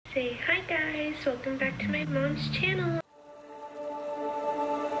Say hi guys, welcome back to my mom's channel.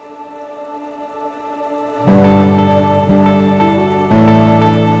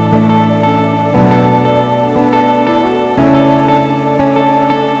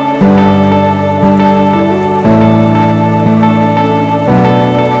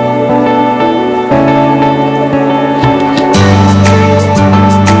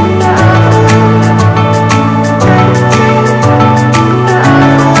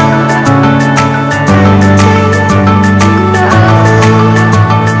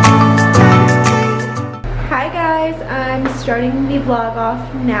 Starting the vlog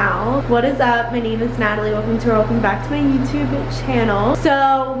off now. What is up? My name is Natalie. Welcome back to my YouTube channel.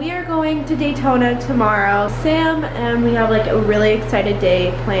 So we are going to Daytona tomorrow. Sam and we have like a really excited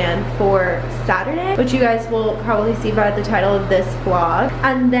day planned for Saturday, which you guys will probably see by the title of this vlog.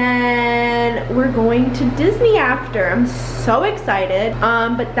 And then we're going to Disney after. I'm so excited.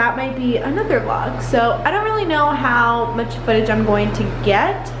 But that might be another vlog. So I don't really know how much footage I'm going to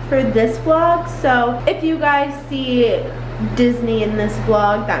get for this vlog. So if you guys see Disney in this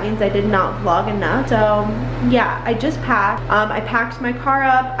vlog, that means I did not vlog enough. So yeah, I just packed. I packed my car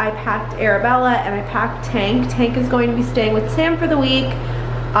up, I packed Arabella, and I packed Tank. Tank is going to be staying with Sam for the week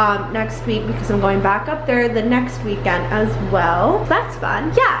next week because I'm going back up there the next weekend as well. So that's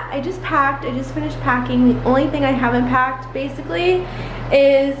fun. Yeah, I just packed. I just finished packing. The only thing I haven't packed basically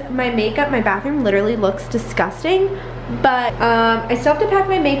is my makeup. My bathroom literally looks disgusting, but I still have to pack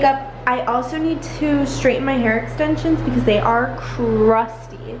my makeup. I also need to straighten my hair extensions because they are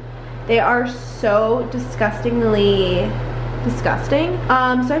crusty. They are so disgustingly disgusting. So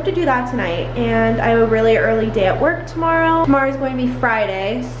I have to do that tonight, and I have a really early day at work tomorrow. Tomorrow's going to be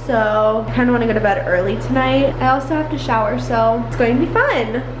Friday, so I kind of want to go to bed early tonight. I also have to shower, so it's going to be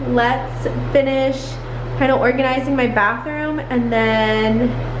fun. Let's finish kind of organizing my bathroom and then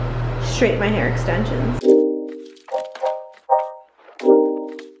straighten my hair extensions.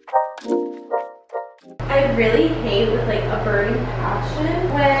 I really hate with like a burning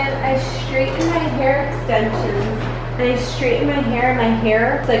passion when I straighten my hair extensions and I straighten my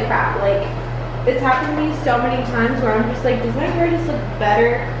hair is like crap. Like, it's happened to me so many times where I'm just like, does my hair just look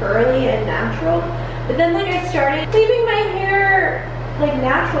better curly and natural? But then like I started leaving my hair like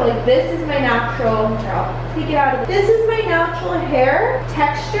natural. Like, this is my natural, I'll take it out of this is my natural hair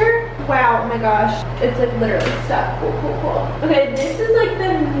texture. Wow, oh my gosh, it's like literally stuck. Cool. Okay, this is like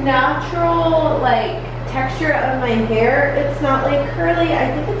the natural like texture of my hair. It's not like curly,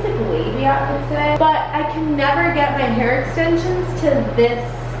 I think it's like wavy, I would say, but I can never get my hair extensions to this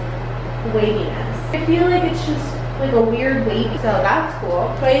waviness. I feel like it's just like a weird wavy, so that's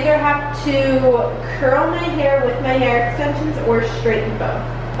cool. So I either have to curl my hair with my hair extensions or straighten both.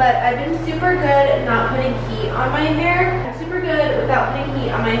 But I've been super good at not putting heat on my hair. I'm super good without putting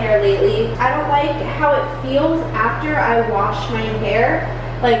heat on my hair lately. I don't like how it feels after I wash my hair.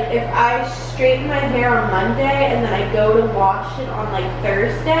 Like, if I straighten my hair on Monday and then I go to wash it on like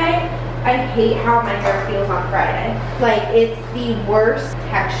Thursday, I hate how my hair feels on Friday. Like, it's the worst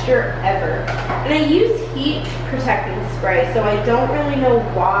texture ever. And I use heat protecting spray, so I don't really know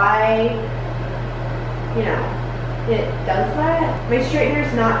why, you know, it does that. My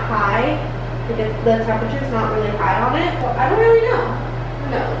straightener's not high. Like, the temperature's not really high on it. Well, I don't really know. Who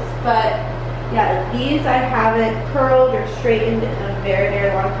knows? But yeah, these I haven't curled or straightened in a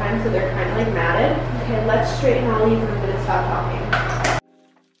very long time, so they're kind of like matted. Okay, let's straighten all these and I'm gonna stop talking.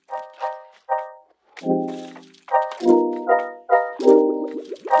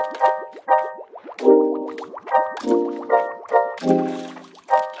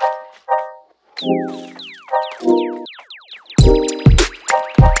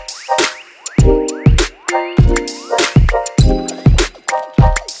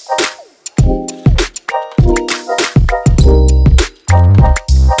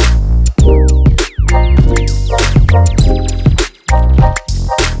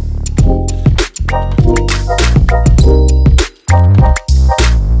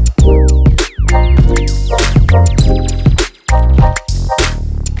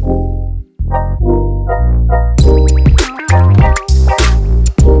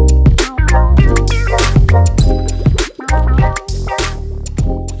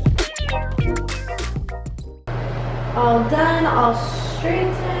 All done, all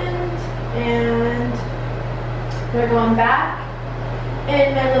straightened, and they're going back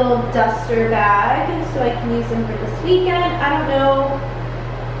in my little duster bag so I can use them for this weekend. I don't know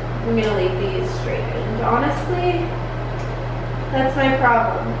if I'm gonna leave these straightened, honestly. That's my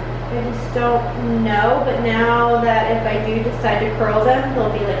problem. I just don't know, but now that if I do decide to curl them,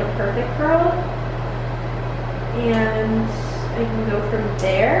 they'll be like a perfect curl. And I I can go from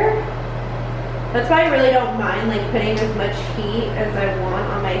there. That's why I really don't mind like putting as much heat as I want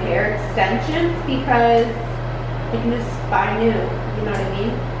on my hair extensions, because I can just buy new, you know what I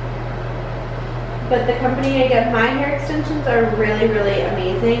mean? But the company I get my hair extensions are really, really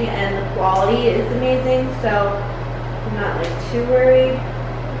amazing, and the quality is amazing, so I'm not like too worried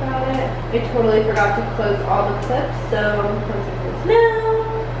about it. I totally forgot to close all the clips, so I'm closing this now.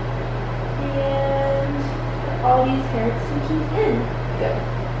 And put all these hair extensions in. Good.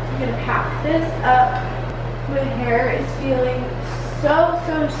 I'm gonna pack this up. My hair is feeling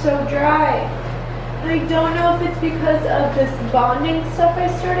so dry. And I don't know if it's because of this bonding stuff I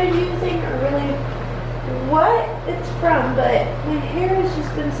started using or really what it's from, but my hair has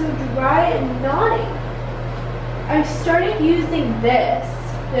just been so dry and knotty. I started using this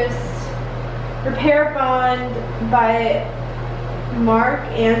Repair Bond by Mark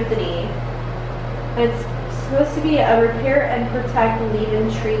Anthony. It's supposed to be a repair and protect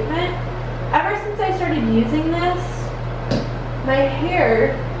leave-in treatment. Ever since I started using this, my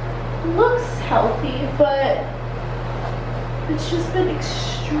hair looks healthy, but it's just been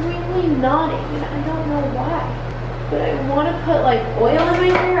extremely knotty, and I don't know why. But I want to put like oil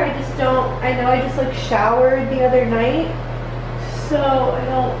in my hair. I just don't. I know I just like showered the other night, so I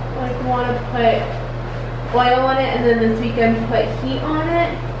don't like want to put oil on it and then this weekend put heat on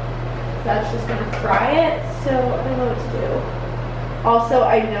it. That's just gonna fry it, so I don't know what to do. Also,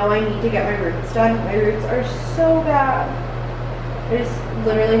 I know I need to get my roots done. My roots are so bad. I just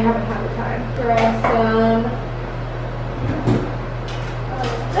literally haven't had the time. Throw some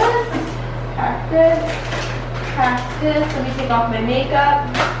of this, pack this. Let me take off my makeup.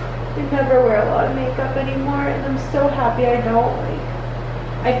 I never wear a lot of makeup anymore, and I'm so happy I don't.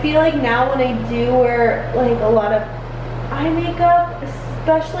 Like, I feel like now when I do wear like a lot of eye makeup,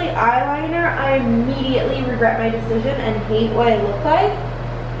 especially eyeliner, I immediately regret my decision and hate what I look like.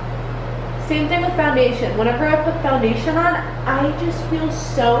 Same thing with foundation. Whenever I put foundation on, I just feel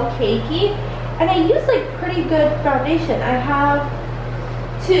so cakey. And I use like pretty good foundation. I have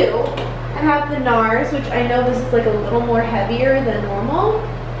two. I have the NARS, which I know this is like a little more heavier than normal.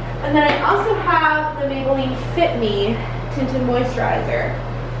 And then I also have the Maybelline Fit Me Tinted Moisturizer.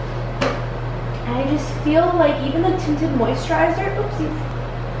 And I just feel like even the tinted moisturizer,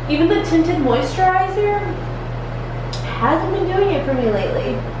 oopsies, even the tinted moisturizer hasn't been doing it for me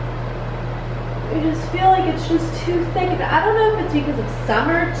lately. I just feel like it's just too thick. And I don't know if it's because of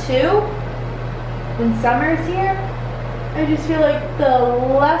summer too. When summer's here, I just feel like the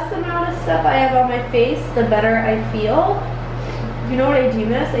less amount of stuff I have on my face, the better I feel. You know what I do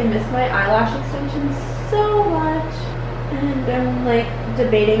miss? I miss my eyelash extensions so much. And I'm like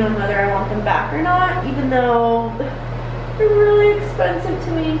debating on whether I want them back or not, even though they're really expensive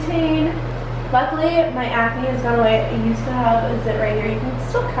to maintain. Luckily, my acne has gone away. I used to have a zit right here. You can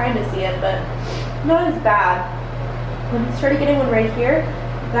still kind of see it, but not as bad. When I started getting one right here,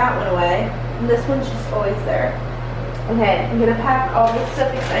 that went away. And this one's just always there. Okay, I'm gonna pack all this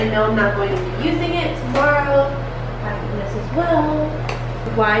stuff because I know I'm not going to be using it tomorrow. Packing this as well.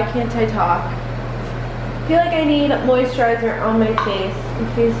 Why can't I talk? I feel like I need moisturizer on my face.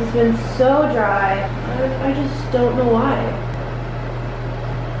 My face has been so dry. I just don't know why.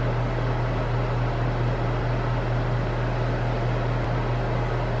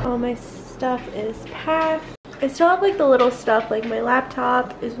 All my stuff is packed. I still have like the little stuff, like my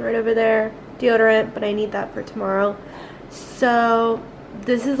laptop is right over there, deodorant, but I need that for tomorrow. So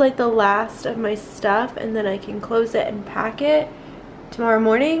this is like the last of my stuff, and then I can close it and pack it tomorrow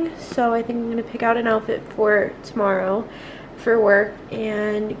morning. So I think I'm gonna pick out an outfit for tomorrow for work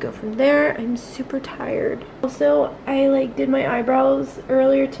and go from there. I'm super tired. Also, I like did my eyebrows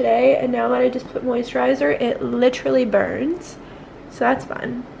earlier today, and now that I just put moisturizer, it literally burns. So that's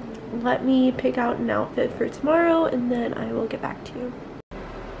fun. Let me pick out an outfit for tomorrow, and then I will get back to you.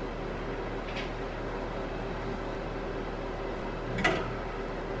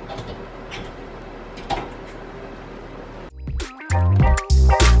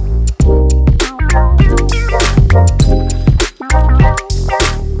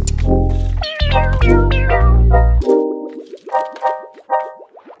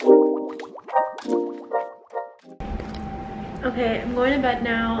 Okay, I'm going to bed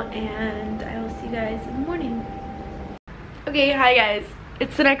now, and I will see you guys in the morning. Okay, hi guys.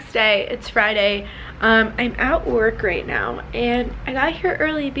 It's the next day. It's Friday. I'm at work right now, and I got here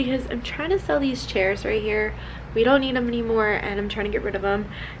early because I'm trying to sell these chairs right here. We don't need them anymore, and I'm trying to get rid of them.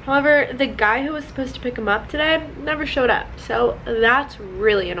 However, the guy who was supposed to pick them up today never showed up, so that's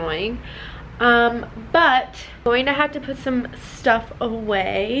really annoying. But I'm going to have to put some stuff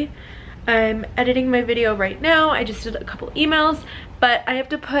away. I'm editing my video right now. I just did a couple emails, but I have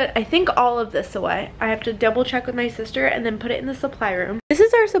to put, I think, all of this away. I have to double check with my sister and then put it in the supply room. This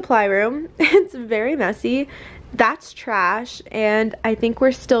is our supply room. It's very messy. That's trash, and I think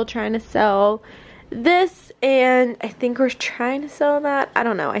we're still trying to sell this, and I think we're trying to sell that. I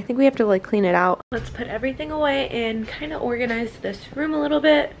don't know. I think we have to like clean it out. Let's put everything away and kind of organize this room a little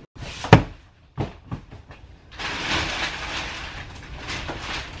bit.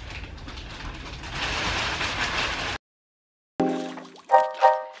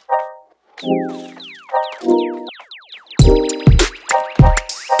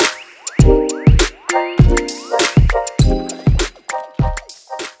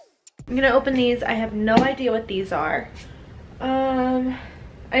 I'm gonna open these. I have no idea what these are.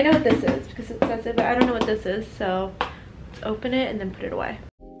 I know what this is because it says it, but I don't know what this is, so let's open it and then put it away.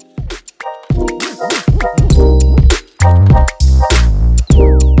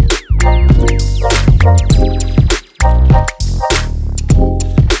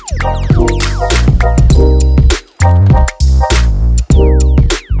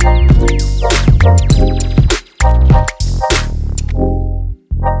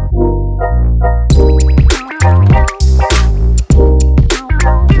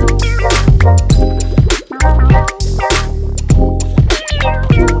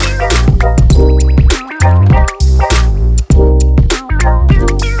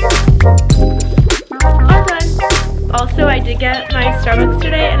 Get my Starbucks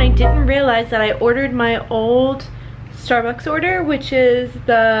today, and I didn't realize that I ordered my old Starbucks order, which is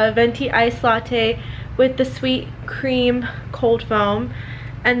the venti iced latte with the sweet cream cold foam,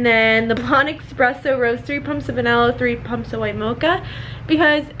 and then the blonde espresso roast, 3 pumps of vanilla, 3 pumps of white mocha,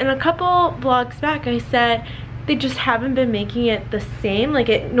 because in a couple vlogs back I said they just haven't been making it the same. Like,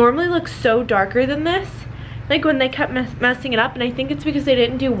 it normally looks so darker than this, like when they kept messing it up, and I think it's because they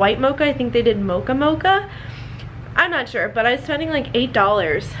didn't do white mocha. I think they did mocha. I'm not sure, but I was spending like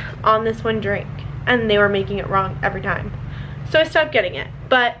 $8 on this one drink, and they were making it wrong every time. So I stopped getting it,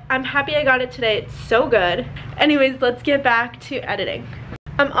 but I'm happy I got it today. It's so good. Anyways, let's get back to editing.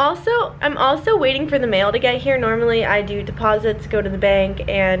 I'm also waiting for the mail to get here. Normally I do deposits, go to the bank,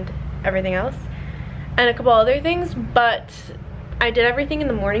 and everything else, and a couple other things, but I did everything in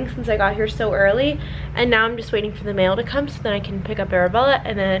the morning since I got here so early, and now I'm just waiting for the mail to come so then I can pick up Arabella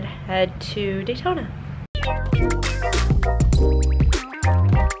and then head to Daytona.